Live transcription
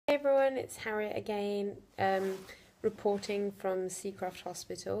everyone, it's Harriet again, reporting from Seacroft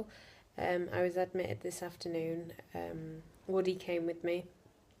Hospital. I was admitted this afternoon. Woody came with me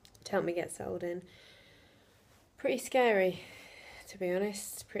to help me get settled in. Pretty scary, to be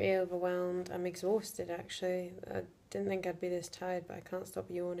honest, pretty overwhelmed. I'm exhausted actually. I didn't think I'd be this tired, but I can't stop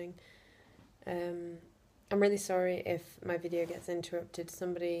yawning. I'm really sorry if my video gets interrupted.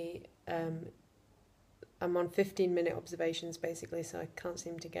 I'm on 15-minute observations basically, so I can't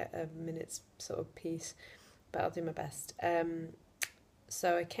seem to get a minute's sort of piece, but I'll do my best.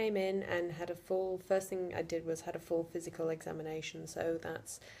 So I came in and first thing I did was had a full physical examination. So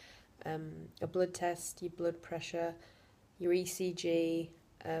that's a blood test, your blood pressure, your ECG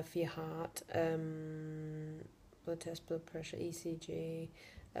for your heart, blood test, blood pressure, ECG,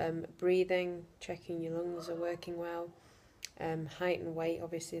 breathing, checking your lungs are working well, height and weight,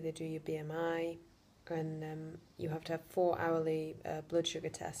 obviously they do your BMI, and you have to have 4 hourly blood sugar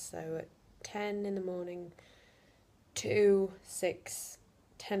tests, so at 10 in the morning, 2, 6,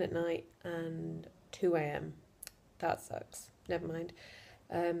 10 at night, and 2 a.m. That sucks, never mind.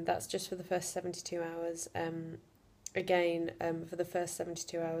 That's just for the first 72 hours. Again, for the first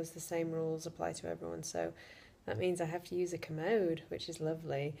 72 hours, the same rules apply to everyone, so that means I have to use a commode, which is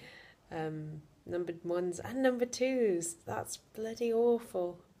lovely. Number ones and number twos, that's bloody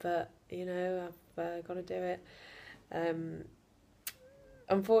awful, but you know, I've got to do it.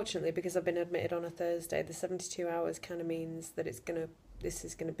 Unfortunately, because I've been admitted on a Thursday, the 72 hours kind of means that this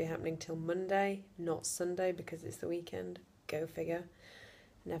is gonna be happening till Monday, not Sunday, because it's the weekend. Go figure.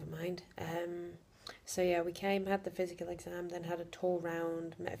 Never mind. So yeah, we came, had the physical exam, then had a tour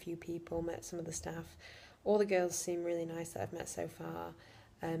round, met a few people, met some of the staff. All the girls seem really nice that I've met so far.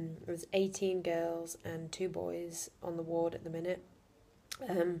 There was 18 girls and 2 boys on the ward at the minute.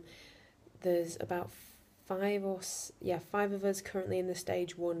 There's about 5 of us currently in the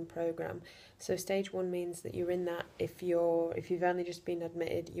stage 1 program. So stage 1 means that you're in that if you've only just been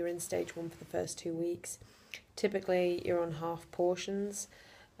admitted, you're in stage 1 for the first 2 weeks. Typically you're on half portions.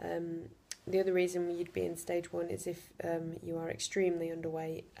 The other reason you'd be in stage 1 is if you are extremely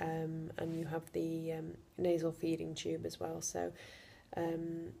underweight and you have the nasal feeding tube as well. So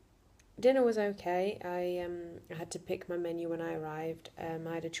dinner was okay. I had to pick my menu when I arrived.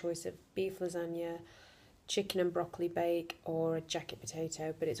 I had a choice of beef lasagna, chicken and broccoli bake, or a jacket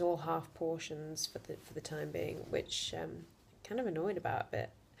potato, but it's all half portions for the time being, which I'm kind of annoyed about a bit.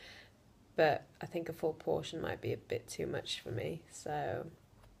 But I think a full portion might be a bit too much for me, so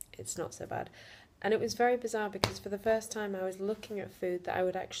it's not so bad. And it was very bizarre because for the first time I was looking at food that I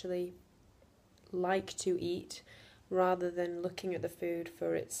would actually like to eat rather than looking at the food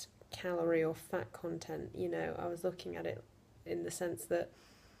for its calorie or fat content. You know, I was looking at it in the sense that,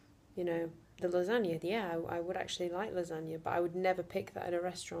 you know, the lasagna, yeah, I would actually like lasagna, but I would never pick that at a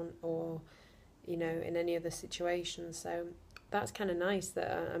restaurant or, you know, in any other situation. So that's kind of nice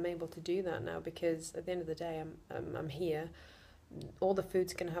that I'm able to do that now, because at the end of the day I'm here. All the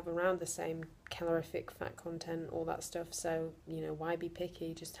food's going to have around the same calorific, fat content, all that stuff, so, you know, why be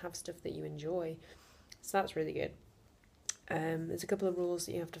picky? Just have stuff that you enjoy. So that's really good. There's a couple of rules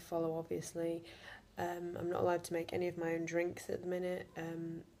that you have to follow, obviously. I'm not allowed to make any of my own drinks at the minute.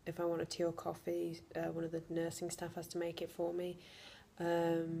 If I want a tea or coffee, one of the nursing staff has to make it for me.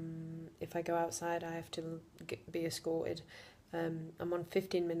 If I go outside, I have to be escorted. I'm on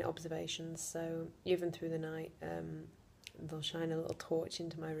 15-minute observations, so even through the night, they'll shine a little torch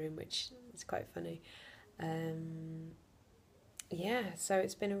into my room, which is quite funny. Yeah, so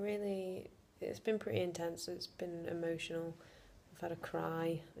it's been pretty intense. It's been emotional. I've had a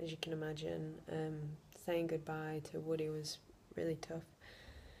cry, as you can imagine. Saying goodbye to Woody was really tough.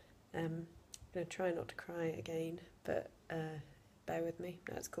 I'm going to try not to cry again, but bear with me.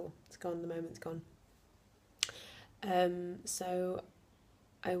 No, it's cool. It's gone. The moment's gone. So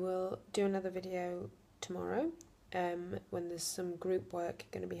I will do another video tomorrow when there's some group work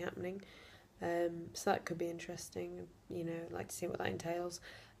going to be happening. So that could be interesting. You know, I'd like to see what that entails.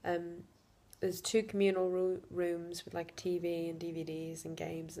 There's 2 communal rooms with like TV and DVDs and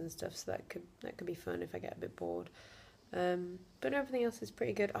games and stuff, so that could be fun if I get a bit bored. But everything else is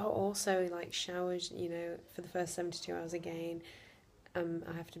pretty good. Oh, also like showers, you know, for the first 72 hours again.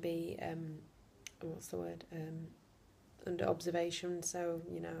 I have to be under observation, so,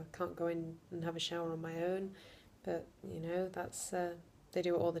 you know, I can't go in and have a shower on my own, but, you know, that's they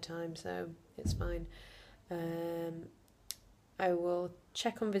do it all the time, so it's fine. I will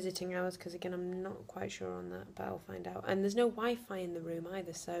check on visiting hours, because again I'm not quite sure on that, but I'll find out. And there's no Wi-Fi in the room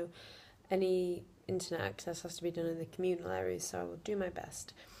either, so any internet access has to be done in the communal areas, so I will do my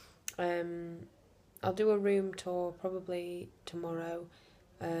best. I'll do a room tour probably tomorrow,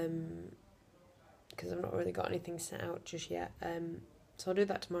 because I've not really got anything set out just yet. So I'll do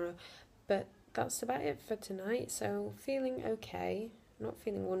that tomorrow. But that's about it for tonight. So feeling okay, not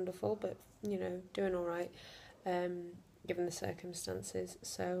feeling wonderful, but doing all right, given the circumstances.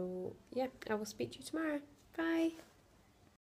 So yeah, I will speak to you tomorrow. Bye.